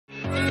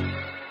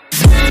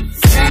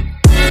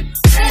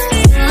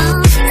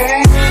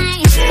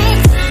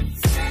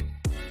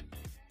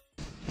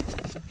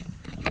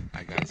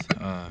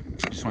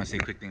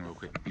you a quick thing real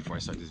quick before I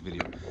start this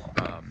video.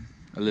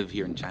 I live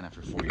here in China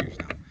for 4 years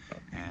now,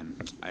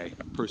 and I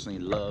personally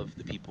love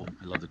the people.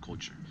 I love the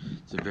culture.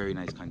 It's a very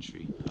nice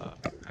country.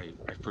 I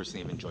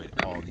personally have enjoyed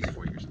it all these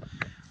 4 years.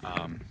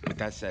 With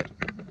that said,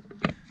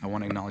 I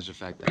want to acknowledge the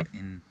fact that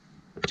in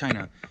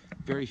China,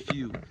 very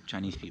few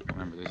Chinese people,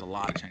 remember there's a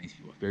lot of Chinese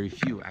people, very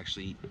few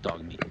actually eat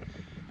dog meat.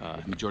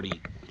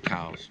 Majority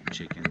cows,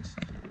 chickens,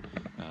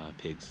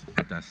 pigs.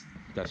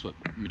 That's what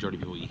majority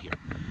of people eat here.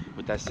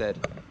 With that said,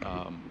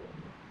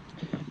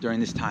 during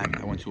this time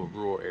I went to a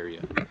rural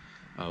area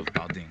of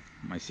Baoding,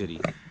 my city,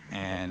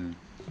 and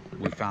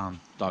we found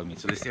dog meat.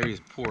 So this area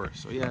is poor,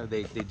 so yeah,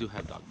 they do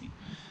have dog meat.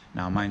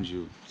 Now mind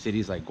you,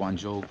 cities like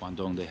Guangzhou,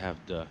 Guangdong, they have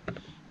the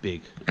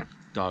big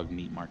dog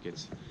meat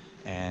markets,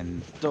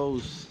 and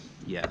those,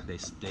 yeah, they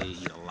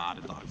eat a lot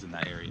of dogs in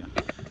that area.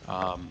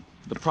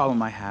 The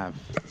problem I have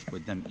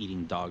with them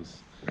eating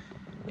dogs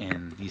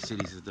in these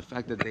cities is the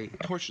fact that they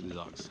torture the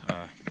dogs.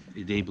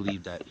 They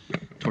believe that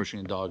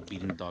torturing a dog,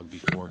 beating a dog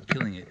before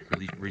killing it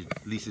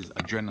releases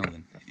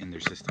adrenaline in their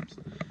systems.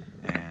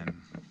 And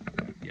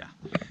yeah,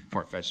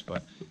 far-fetched,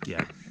 but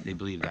yeah, they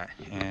believe that,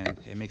 and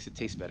it makes it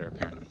taste better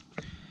apparently.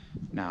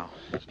 Now,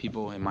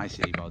 people in my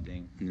city,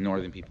 Baoding,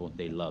 northern people,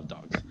 they love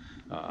dogs.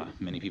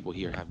 Many people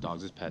here have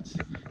dogs as pets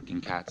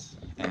and cats,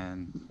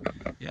 and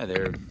yeah,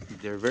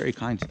 they're very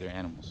kind to their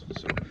animals.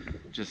 So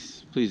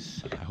just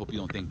please, I hope you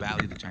don't think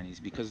badly of the Chinese,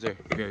 because they're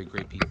very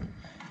great people,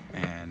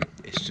 and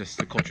it's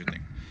just a culture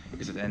thing.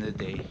 Because at the end of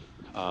the day,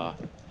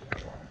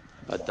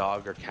 a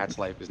dog or cat's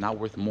life is not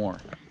worth more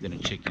than a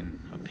chicken,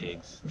 a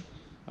pig's,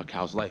 a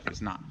cow's life.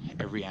 It's not.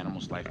 Every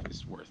animal's life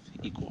is worth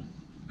equal.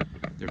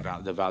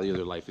 The value of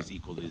their life is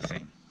equally the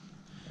same.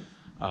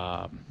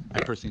 I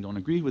personally don't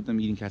agree with them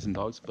eating cats and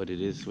dogs, but it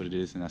is what it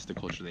is, and that's the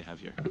culture they have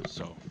here.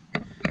 So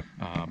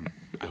I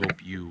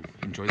hope you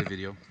enjoy the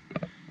video.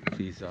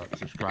 Please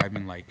subscribe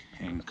and like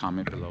and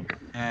comment below,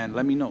 and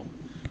let me know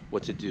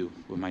what to do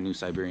with my new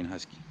Siberian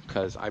Husky,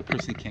 because I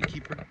personally can't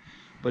keep her,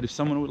 but if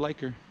someone would like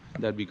her,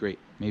 that'd be great.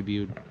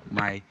 Maybe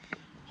my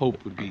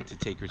hope would be to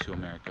take her to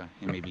America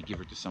and maybe give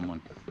her to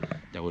someone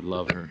that would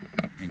love her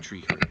and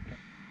treat her,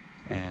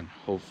 and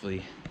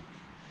hopefully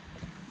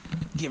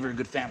give her a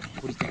good family.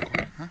 What do you think,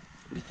 Cora? Huh?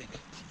 What do you think?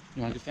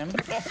 You want a good family?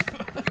 Don't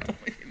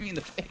hit me in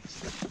the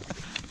face.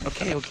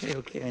 Okay.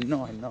 I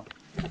know.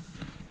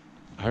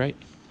 All right.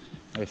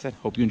 Like I said,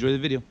 hope you enjoy the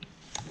video.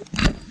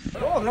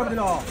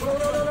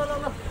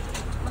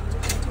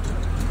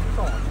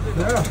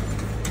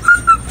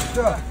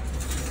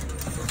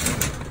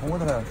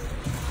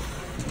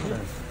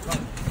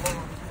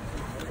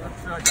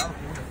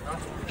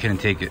 Couldn't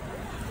take it.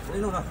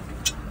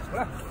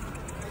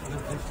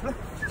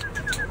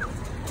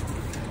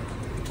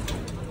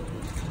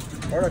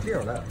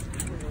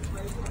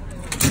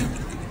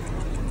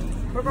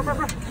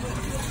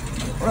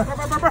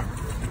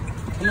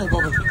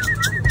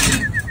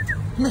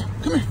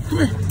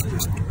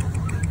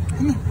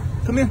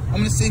 Come here. I'm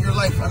gonna save your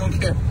life. I don't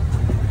care.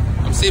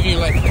 I'm saving your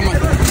life. Come on.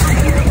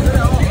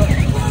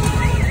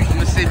 I'm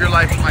gonna save your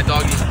life, my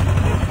doggy.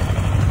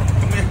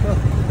 Come here.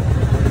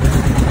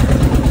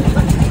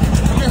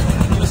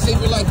 I'm gonna save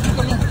your life.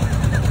 Come here.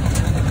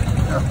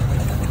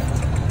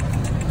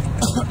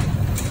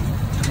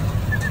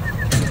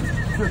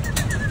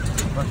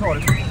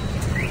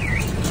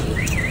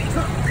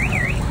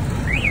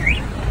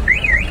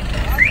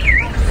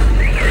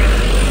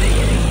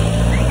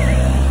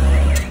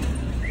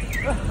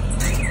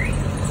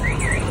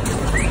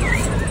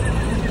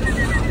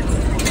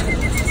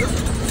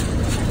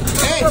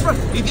 Hey,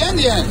 一点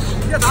点，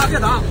别打，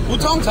不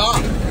正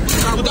常，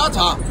不打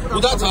岔，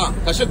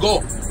它是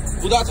狗，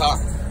不打岔，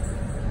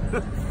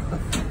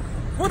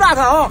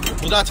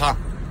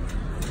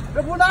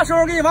这不拿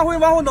手给你往回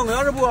弄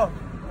呀，这不？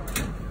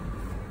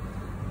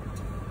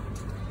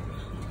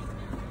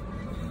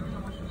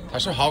它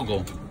是好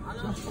狗。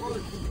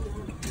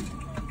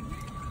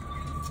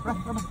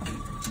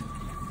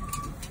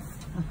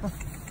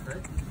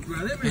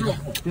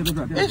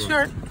别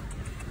chuyển。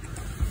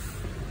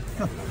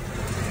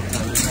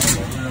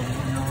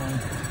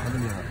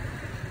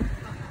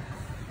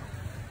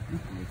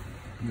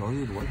有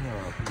一多少不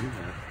厉害，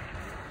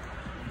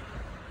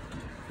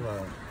是吧？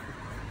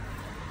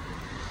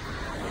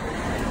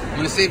 I'm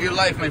gonna save your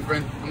life, my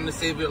friend. I'm gonna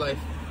save your life.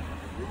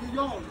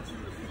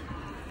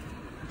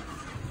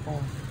 哦，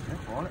哎，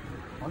好嘞，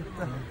这，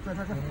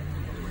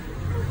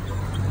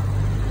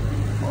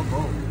好狗。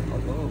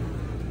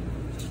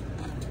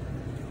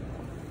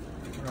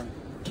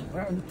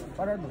你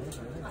把这弄一下。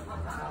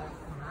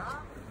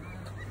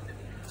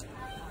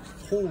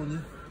嚯你！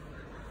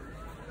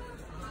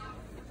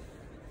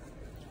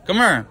哥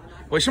们儿，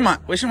为什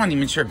么你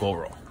们吃狗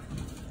肉？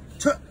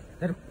吃，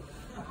来着。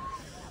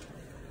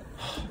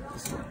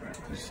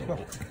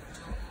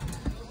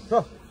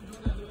走。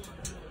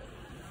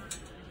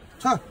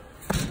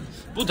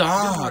不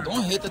打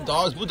 ，Don't hit the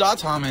dogs， 不打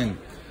他们。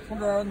从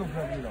这儿弄出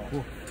来不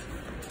了，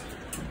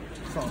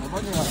上了吧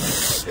你了。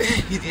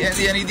一点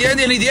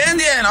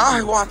点，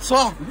哎，我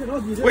操！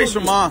为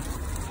什么？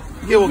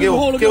给我，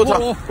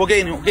我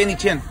给你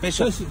钱，没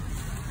事。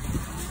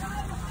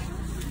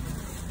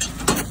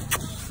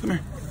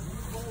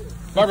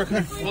Barbara,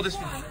 come here. Hold this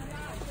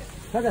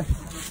one.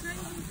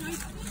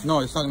 No,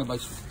 it's not gonna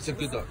bite you. It's a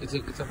good dog. It's a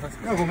husky.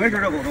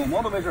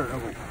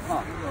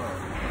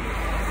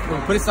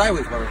 Put it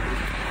sideways, Barbara.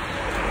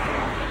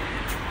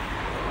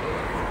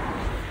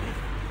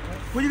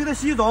 回去给它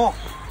洗澡。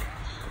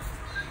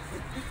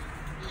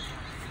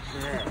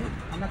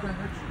 I'm not gonna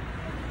hurt you.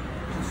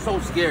 She's so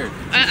scared.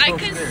 I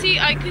can see.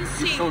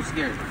 She's so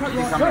scared.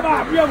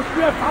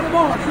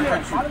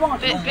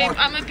 Babe,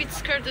 I'm a bit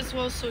scared as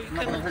well, so you I'm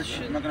not gonna cannot hurt you.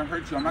 shoot. I'm not gonna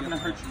hurt you. I'm not gonna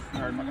hurt you.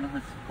 I'm not gonna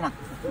hurt you. Come on.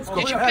 Let's go.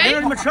 Is you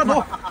okay? 你们车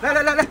走，来，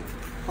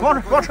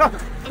往车。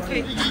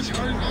 Okay.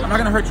 I'm not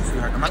gonna hurt you,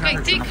 sweetheart. I'm not gonna Okay,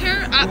 hurt you. take her.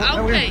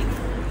 I'll pay.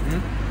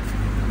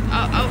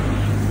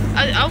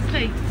 I'll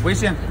pay. 微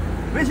信。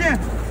 Okay.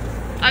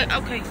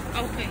 I'll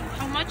pay.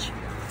 How much?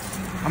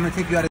 I'm gonna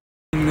take you out of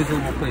this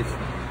miserable place.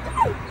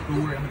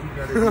 Don't worry, I'm gonna take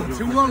you out of this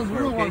miserable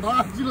place.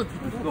 Okay?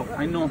 Go.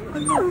 I know.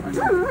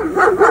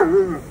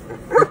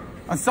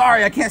 I'm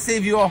sorry, I can't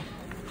save you all.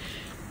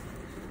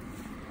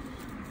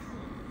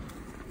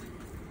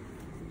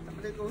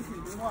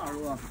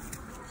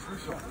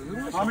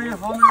 旁边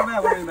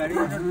外国人买这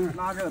个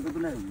拿这个都不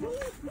耐用。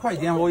快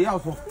点，我要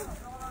说。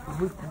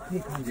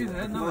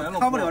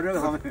看不了这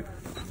个他们。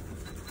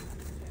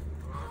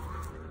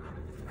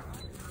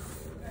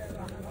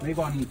没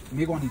管你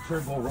吃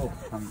狗肉，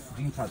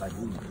警察逮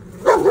捕你。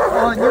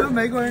哦，你们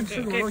美国人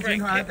吃狗肉，警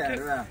察还逮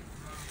着呗？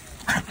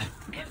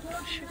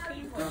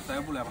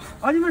逮捕来吧。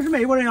啊，你们是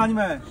美国人啊？你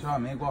们？是啊，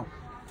美国。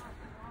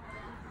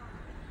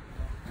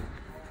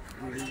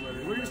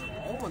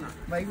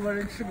美国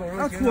人吃狗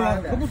肉，警察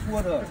可不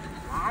错的。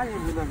哪有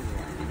那个？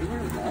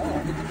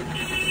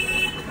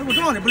哎，我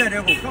让你不来这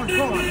户，让你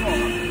照。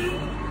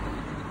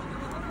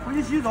回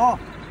去洗澡。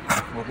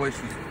我不会洗。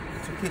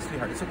It's okay,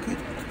 sweetheart. It's okay.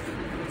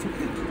 It's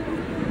okay.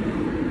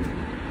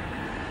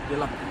 别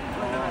了。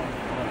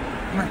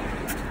Come on.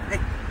 Hey.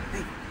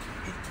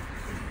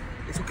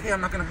 It's okay.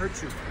 I'm not gonna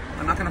hurt you.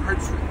 I'm not gonna hurt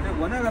you.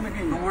 我那个没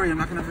给你。 Don't worry. I'm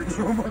not gonna hurt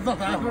you. I'm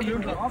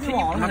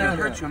not gonna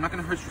hurt you. I'm not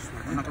gonna hurt you.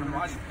 I'm not gonna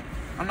hurt you.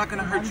 I'm not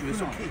gonna hurt you.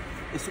 It's okay.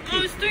 It's okay.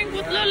 I was doing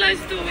what Lola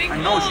is doing. I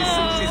know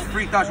she's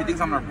freaked out. She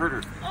thinks I'm gonna hurt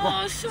her.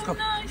 Oh, so Let's go.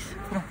 nice.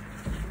 Come on.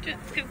 Just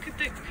take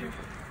her.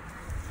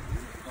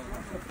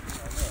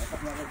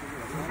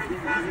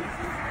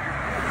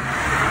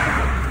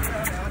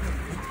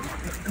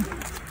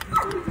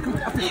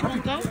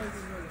 Ronaldo,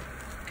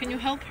 can you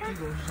help her?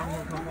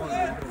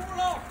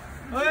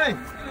 哎，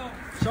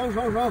上，这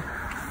狗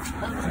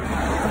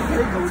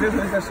这回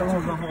在身上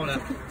可好了。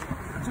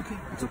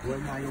这国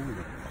家有的。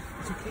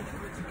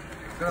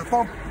这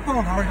放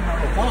哪儿去哪儿？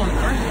放哪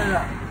儿去了？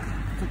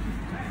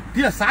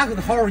别啥个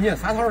掏去，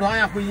啥掏咱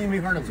家回去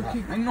没法弄。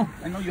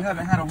I know you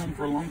haven't had a home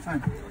for a long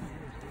time.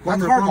 光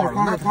着。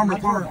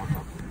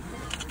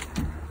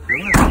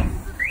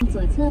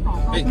左侧8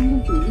号公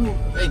路主路。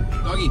Hey,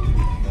 doggy.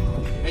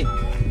 Hey.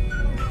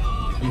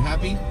 Are you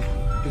happy?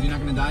 Because you're not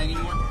gonna die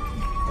anymore?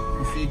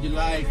 You saved your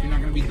life. You're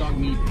not gonna be dog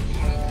meat.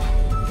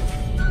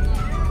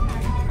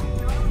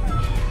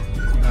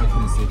 I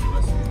couldn't save the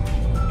rest of you.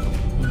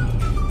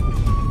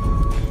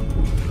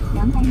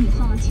 200米后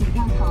请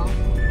掉头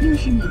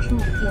，60米处有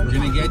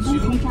场提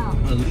供拍照，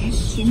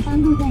前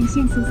方路段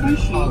限速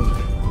30。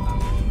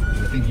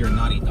I think you're a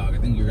naughty dog. I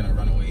think you're gonna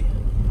run away.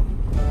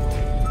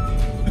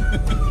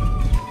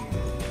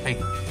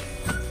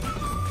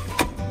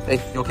 Hey,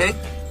 you okay?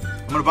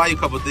 I'm gonna buy you a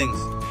couple things.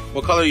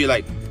 What color you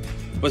like?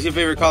 What's your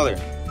favorite color?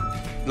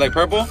 You like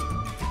purple?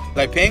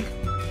 Like pink?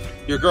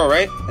 You're a girl,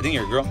 right? I think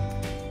you're a girl.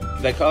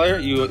 That color?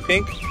 You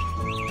pink?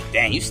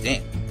 Dang, you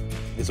stink.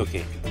 It's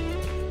okay.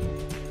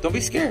 Don't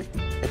be scared.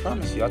 I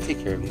promise you, I'll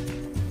take care of you.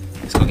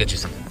 Let's go get you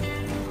something.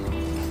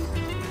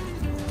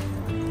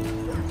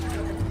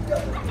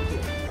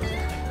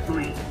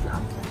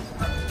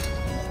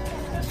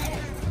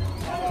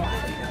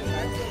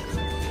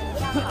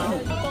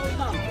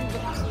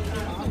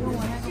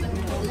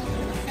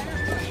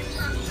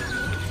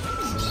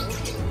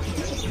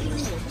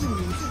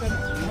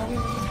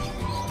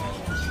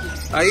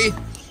 Aí,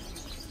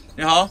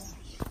 你好，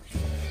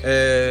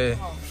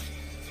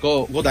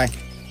狗带，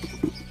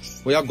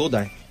我要狗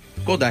带，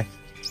多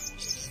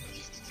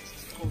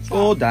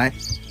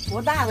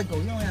大的狗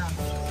用呀？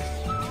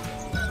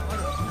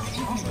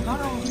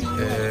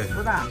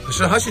多大？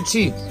是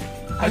27，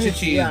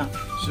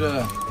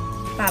是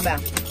大的，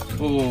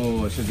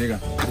不是这个，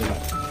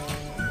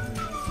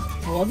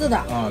脖子的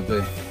啊，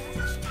对，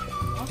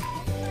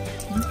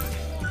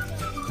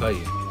可以。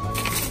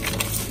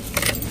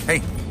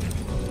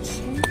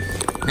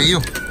Hey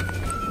you.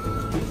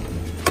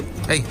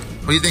 Hey,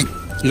 what do you think?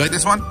 You like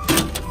this one?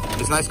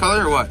 This nice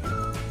color or what?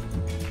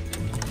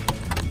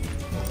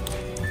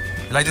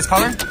 You like this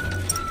color?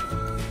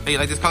 Hey, you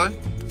like this color?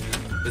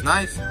 It's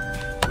nice.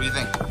 What do you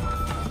think?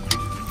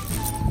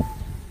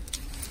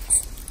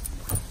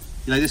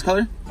 You like this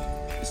color?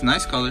 It's a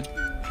nice color.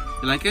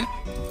 You like it?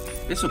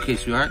 It's okay,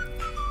 sweetheart.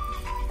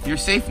 You're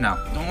safe now.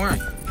 Don't worry.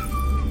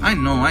 I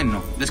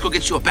know. Let's go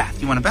get you a bath.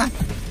 You want a bath?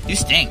 You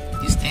stink.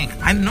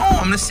 I know.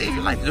 I'm gonna save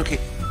your life. It's okay.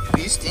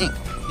 You stink.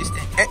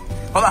 Hey,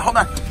 hold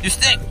on. You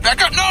stink.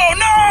 Back up. No.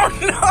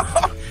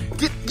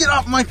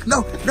 my,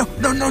 no, no,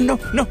 no, no, no,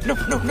 no, no,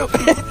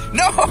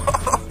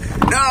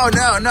 no,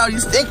 no, no, you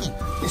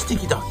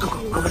stinky dog. Go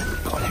there.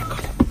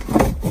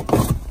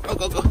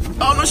 Go.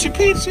 Oh no, she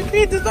peed,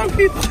 this dog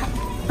peed.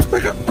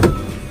 Look up.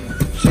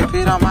 She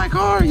peed on my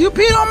car. You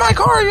peed on my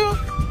car,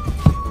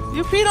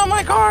 you peed on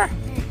my car.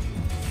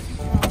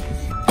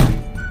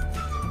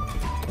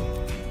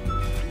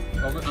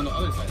 Over on the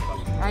other side,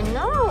 probably. I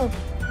know.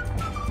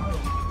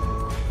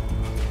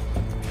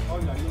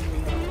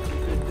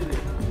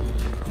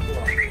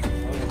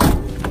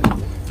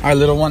 All right,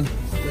 little one.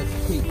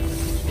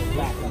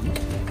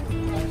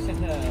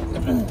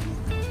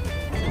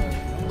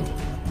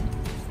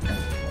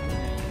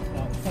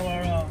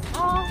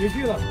别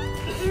去了，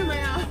为什么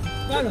呀？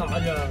干啥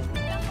去？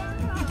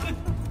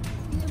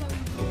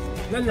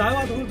那你来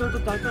吧，走，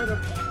打。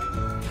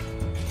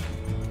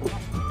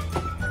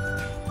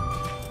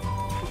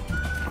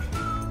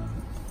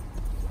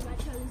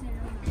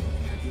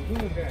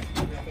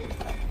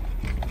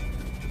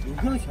有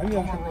空前面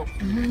放肉。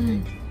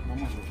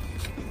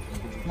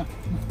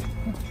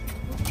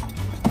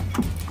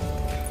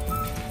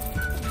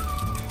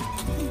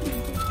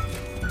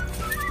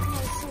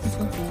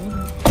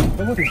这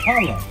我挺胖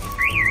了。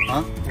啊，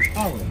我胖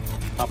了，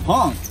大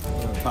胖，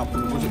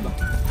不是的。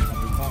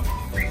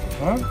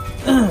啊？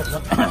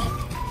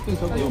这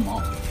手里有毛。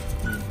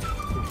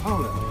挺胖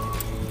了。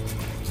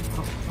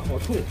好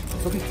臭，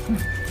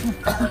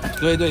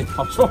对，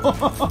好臭。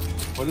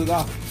我知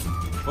道。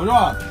我说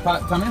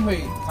咱们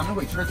会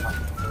吃它。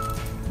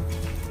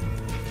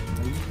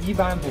一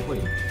般不会，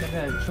现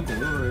在吃狗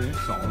肉的人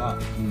少了。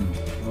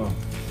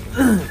会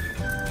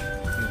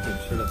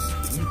吃的。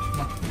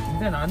你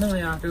在哪弄的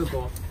呀？这个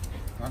狗？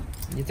啊？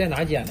你在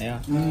哪捡的呀？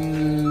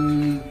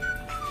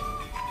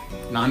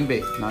南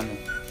边。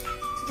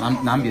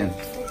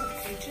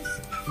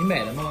你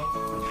买的吗？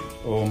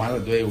我买了，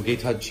对，我给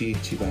他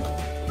700。700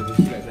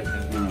块钱。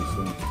是。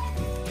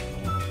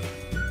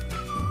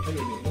他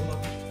有名字吗？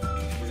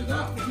不知道，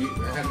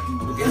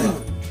不给了。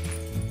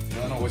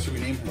No, what should we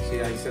name her? See,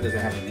 I said does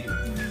it have a name?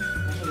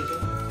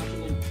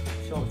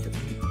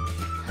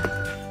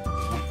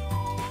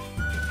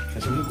 它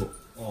是母狗。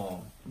哦，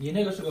你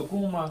那个是个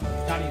公吗？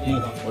家里那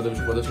个？我的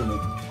是母。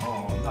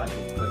哦，那就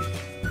可以。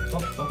走。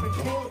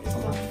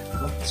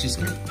She's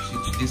scared. She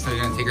thinks they're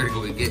gonna take her to go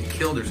get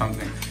killed or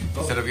something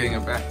instead of getting her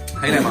back.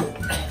 Hey, Emma.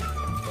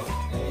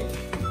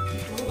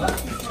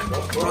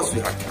 Go,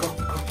 sweetheart. Go.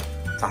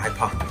 It's a high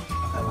paw.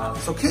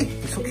 It's okay.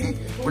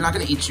 We're not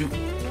gonna eat you.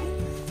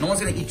 No one's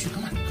gonna eat you.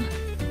 Come on.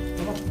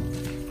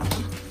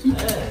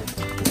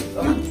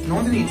 No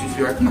one's gonna eat you,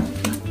 sweetheart. Come on.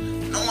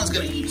 No one's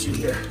gonna eat you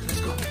here.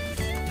 Let's go.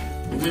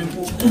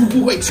 不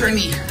会吃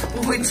你，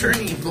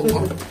狗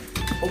狗。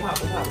不怕。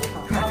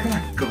Come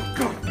on. Go.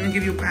 I'm gonna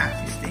give you a bath.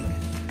 You stink.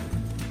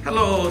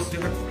 Hello,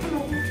 sweetheart.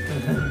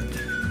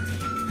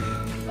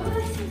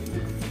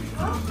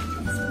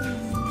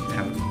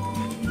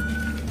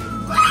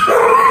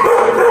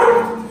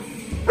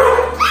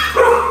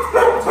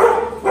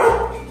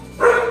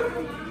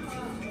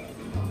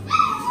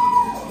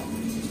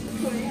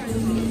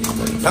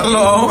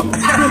 Hello.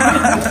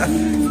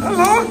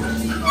 Hello.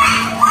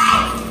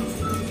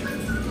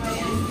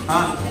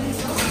 Huh?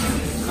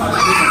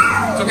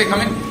 It's okay,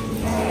 come in.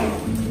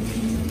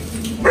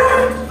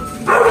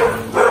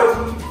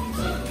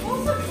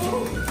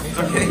 It's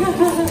okay.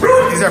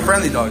 These are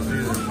friendly dogs.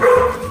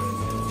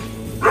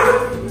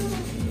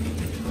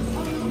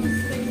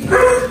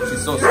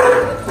 She's so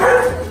scared.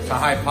 It's a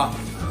high pop.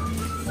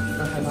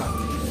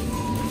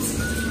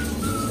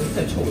 太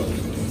臭了。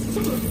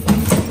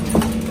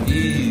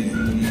 Easy.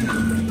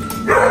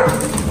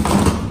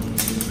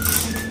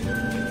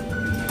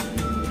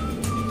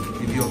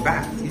 Give you a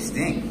bath. You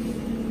stink.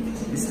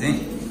 You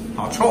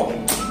好臭，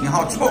你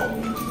好臭。I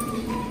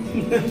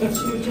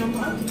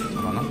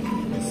don't know.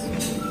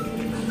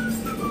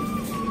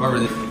 Whatever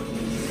it is.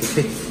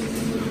 Okay.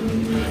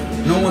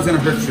 No one's gonna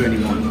hurt you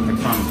anymore. I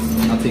promise.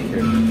 I'll take care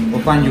of you.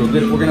 We're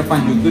gonna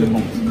find you a good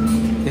home.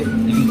 Okay?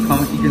 You can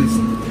come.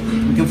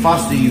 We can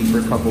foster you for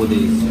a couple of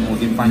days, and we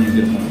can find you a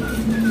good home.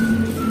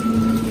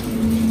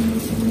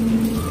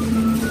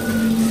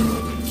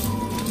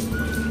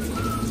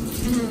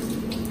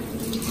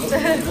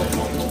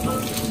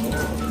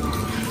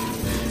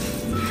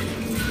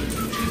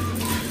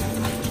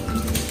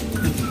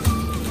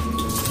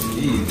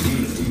 Easy.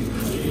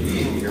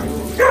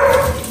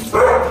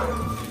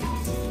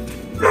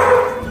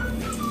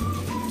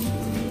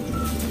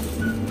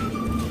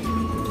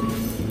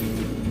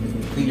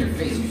 Clean your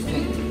face, you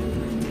stink.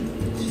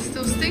 She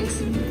still stinks?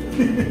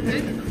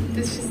 Good.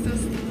 Does she still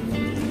stink?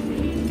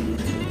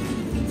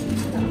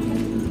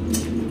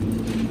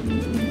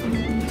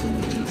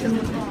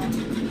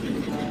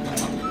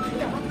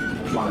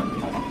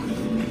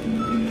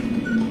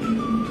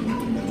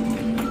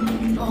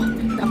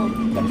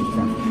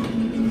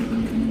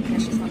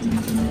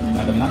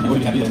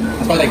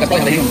 That's probably how they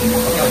hang them.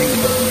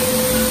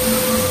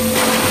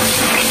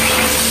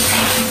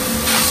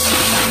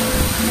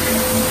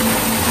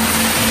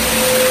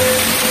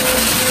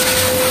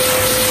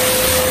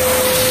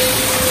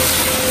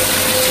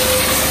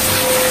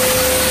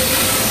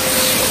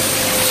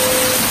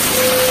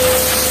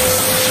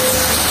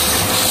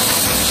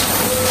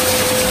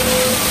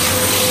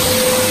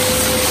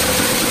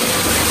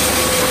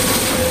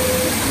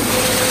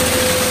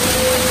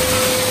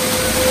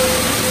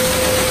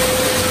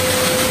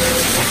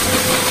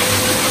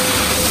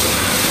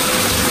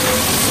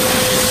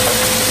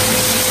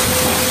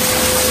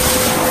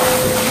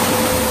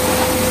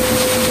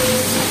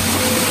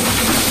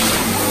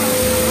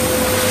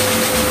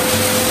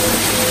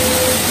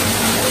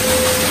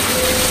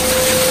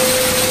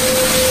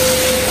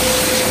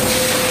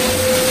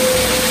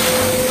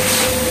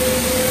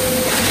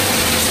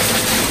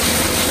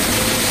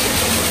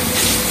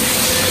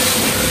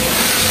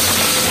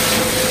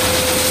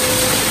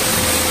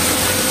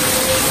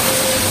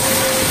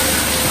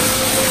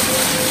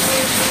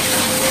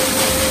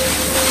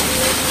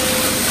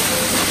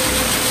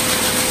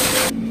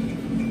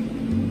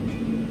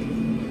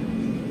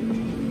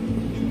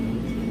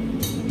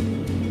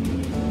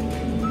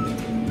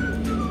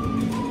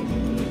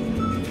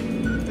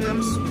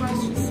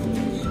 scratches.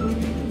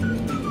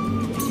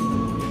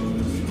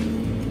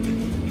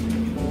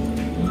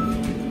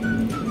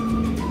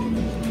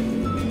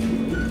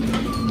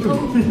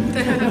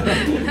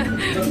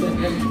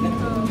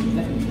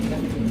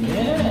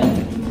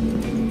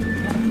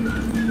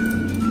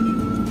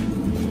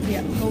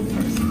 Yeah, go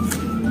first.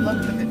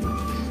 Look at it.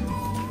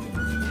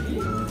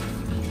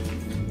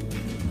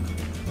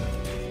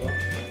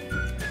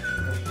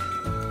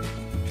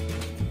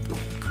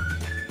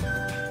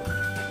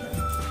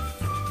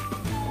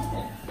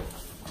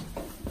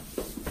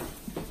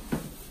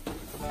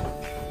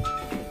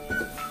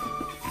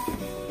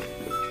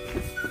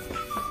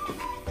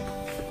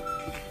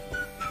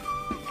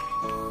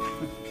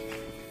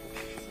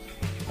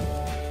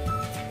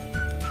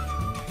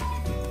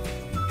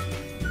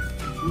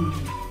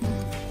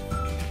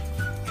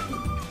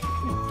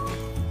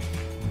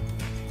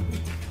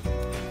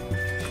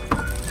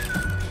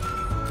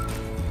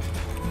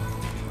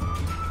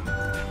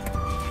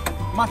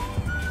 Come on.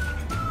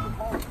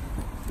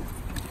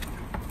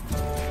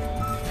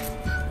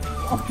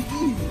 Oh,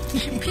 easy.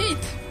 She peed.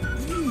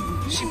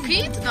 She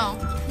peed? No.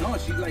 No,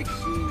 she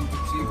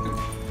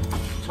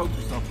choked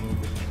herself a little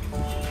bit.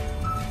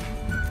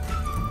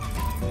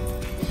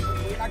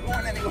 We're not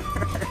going anywhere.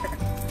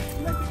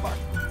 You like the park?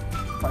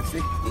 Park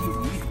safe. Easy.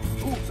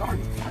 Oh, sorry.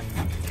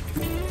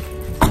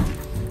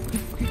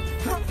 Okay.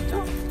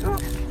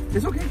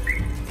 It's okay.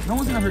 No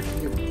one's gonna hurt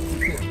you.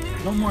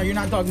 No more. You're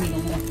not dog meat no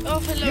more. Oh,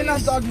 hello. You're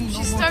not dog meat no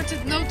more. She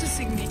started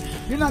noticing me.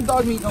 You're not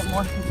dog meat no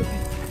more. It's okay.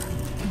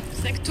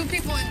 It's like 2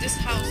 people in this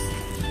house.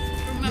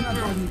 You're not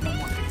Remember? dog meat no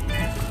more.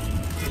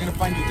 We're gonna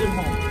find you a good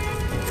home.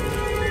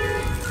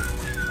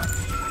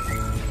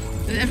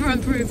 And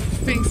everyone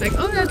thinks like,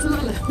 oh, that's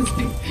Lola.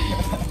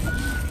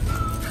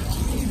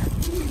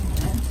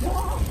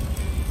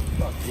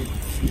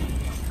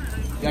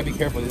 You gotta be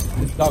careful.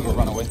 This dog will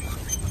run away.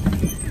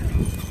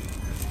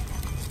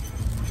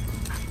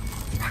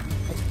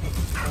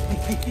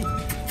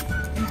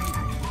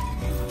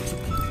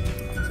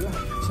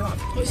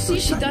 Oh, see,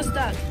 she does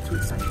that. Too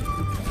excited.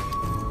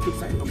 Too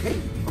excited. Okay.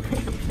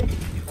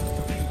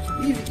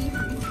 Easy.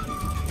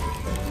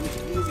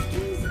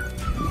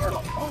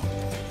 Oh,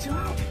 chill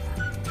out.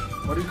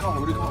 What do you call her?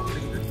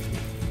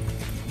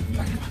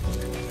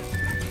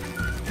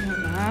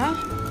 Lola.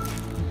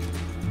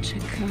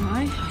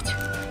 Czekaj, chodź.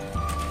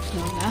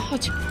 Lola,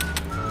 chodź.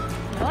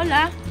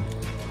 Lola.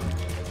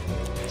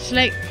 Should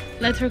I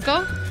let her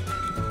go?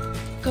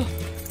 Go.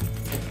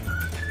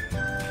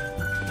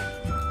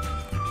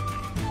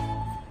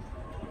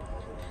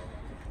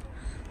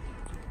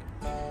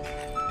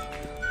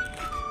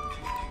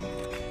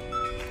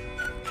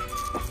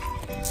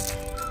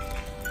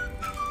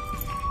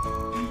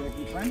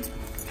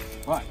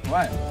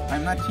 What?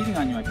 I'm not cheating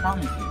on you, I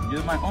promise you.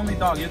 You're my only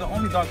dog. You're the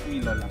only dog for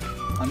me, Lola.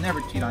 I'll never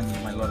cheat on you,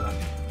 my Lola.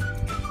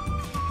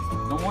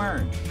 Don't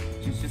worry.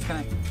 She's just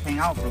gonna hang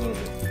out for a little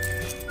bit.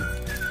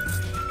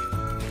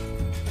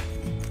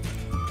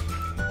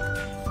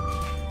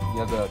 You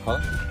have the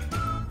color?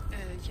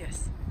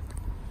 Yes.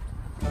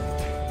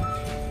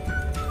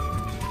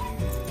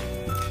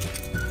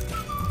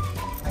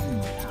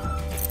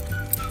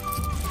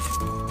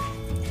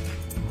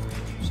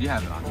 She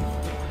has it on.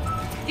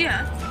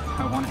 Yeah.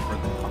 I want it for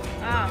the dog.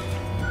 Ah.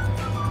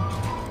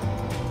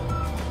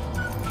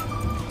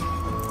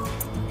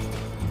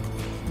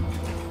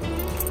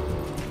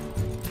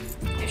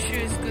 You sure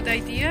it's a good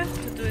idea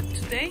to do it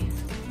today?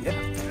 Yeah,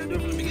 I'm gonna do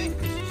it from the beginning.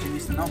 She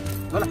needs to know.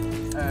 Lola,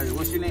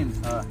 what's your name?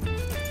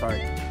 Sorry,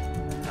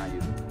 not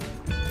you.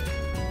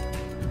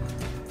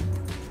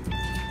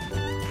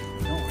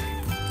 Don't worry.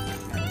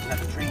 You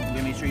have to train. You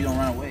gotta make sure you don't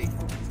run away.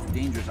 It's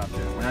dangerous out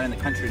there. We're not in the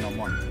country no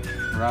more.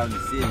 We're out in the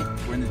city.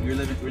 We're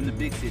in the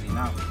big city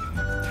now.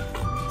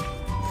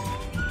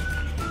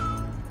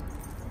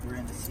 We're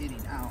in the city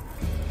now.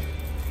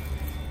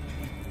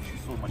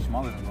 She's so much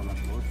smaller than Lola.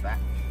 What's that?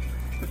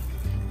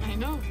 I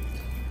know.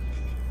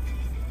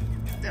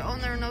 The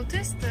owner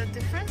noticed the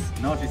difference?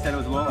 No, she said it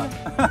was Lola.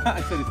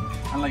 I said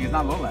I'm like, it's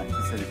not Lola.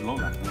 She said it's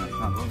Lola. I'm like, it's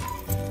not Lola.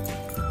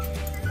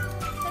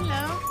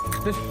 Hello.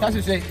 That's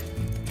what say.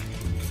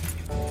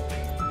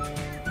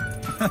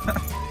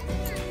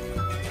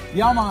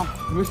 Ja man,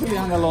 nu ska vi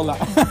hänga Lola.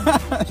 Ja,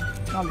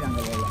 vi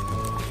hänga Lola.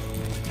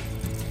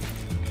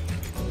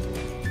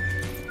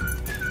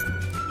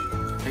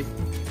 Hey.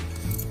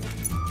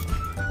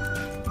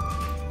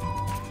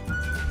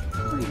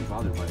 I'm not even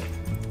bothered by it.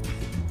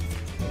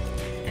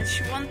 And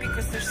she won't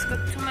because there's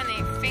got too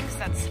many things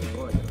that's...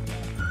 Boy.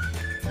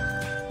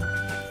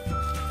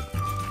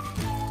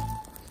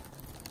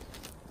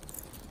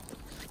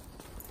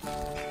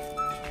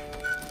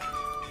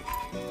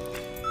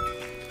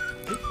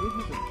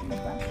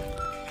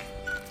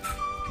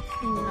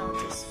 No,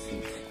 just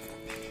feet.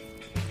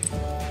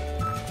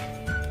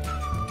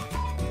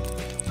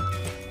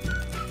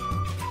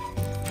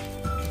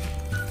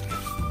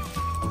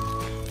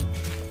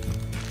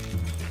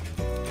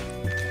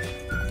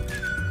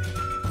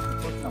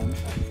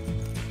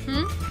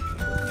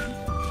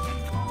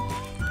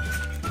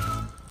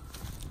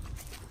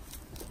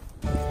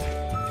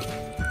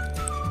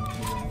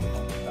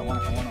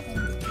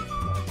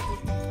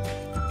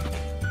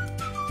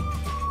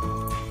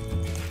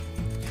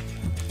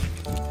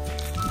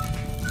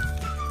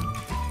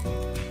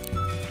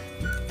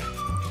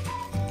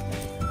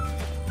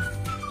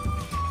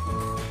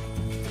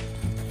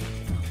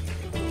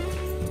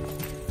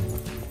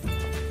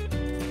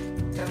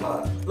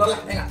 Lola,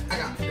 hang on,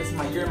 hang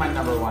on. You're my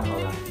number one,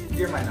 Lola.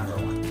 You're my number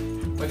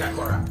one. Look at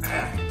Cora.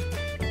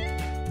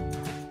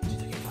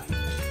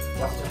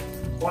 Watch the touch.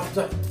 Watch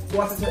the touch.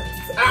 Watch the touch.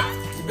 Ah!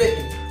 She's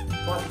baking.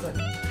 Watch the touch.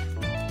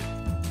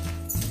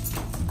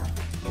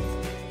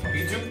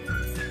 You too?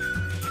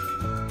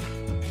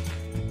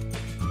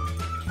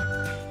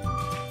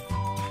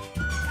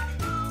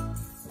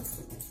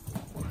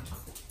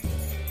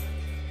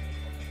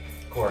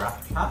 Cora.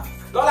 Huh?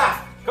 Lola!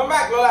 Come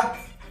back, Lola!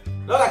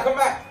 Lola, come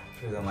back!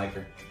 She doesn't like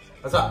her.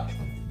 What's up?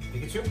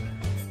 Pikachu?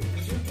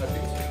 Pikachu? That's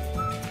Pikachu.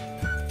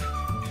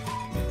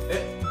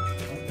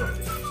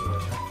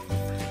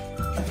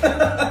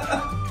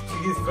 She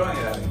keeps throwing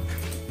it at me.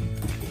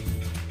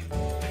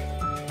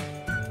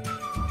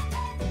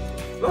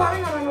 Lola,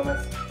 hang on, Lola.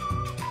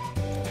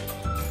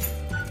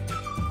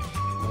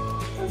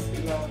 Let's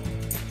see, Lola.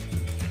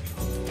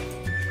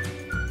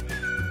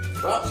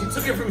 Well, she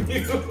took it from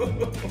you.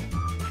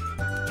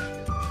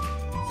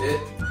 Sit.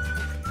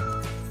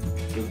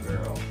 Good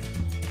girl.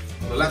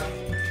 Lola,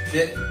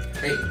 sit.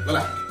 Hey,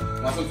 Lola,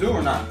 want some too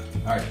or not?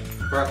 Alright,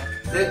 bro,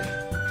 sit.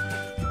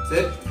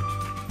 Sit.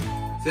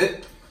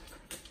 Sit.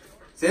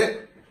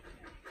 Sit.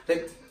 Hey,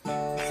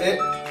 sit.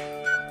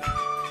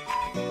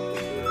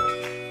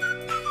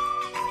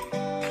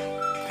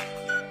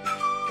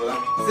 Lola,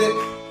 sit.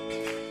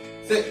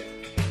 Sit.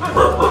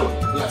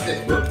 Lola, sit.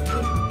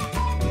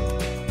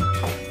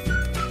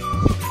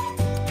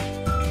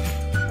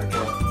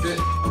 Sit.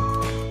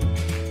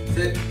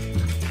 Sit.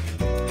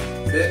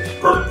 Sit.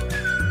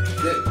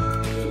 Sit.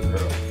 Good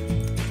girl.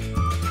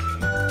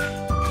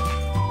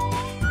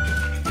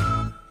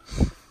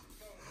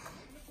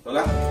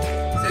 Lola,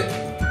 sit.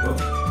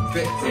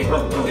 Sit. Sit.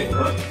 Sit.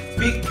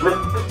 Speak.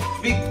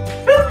 Speak.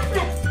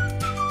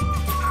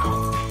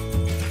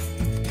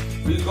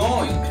 Where are you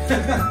going?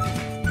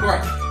 Cora.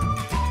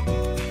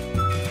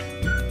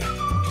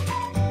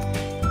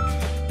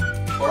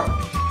 Cora.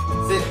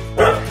 Sit.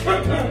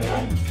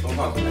 Don't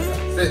talk to me.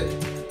 Sit.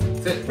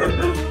 Sit. Good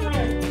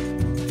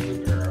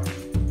girl.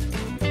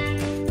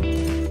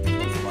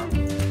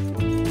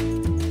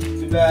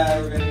 Too bad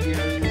we're gonna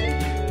hear you.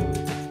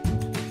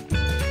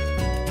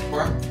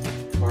 Cora.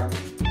 Cora.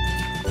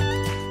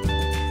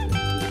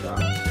 Good job.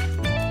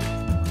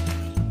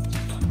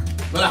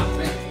 Lola,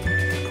 man.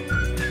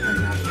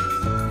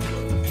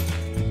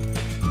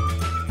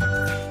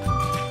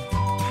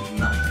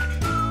 Enough.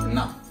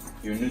 Enough.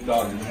 You're a new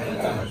dog and you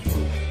haven't got much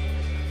food.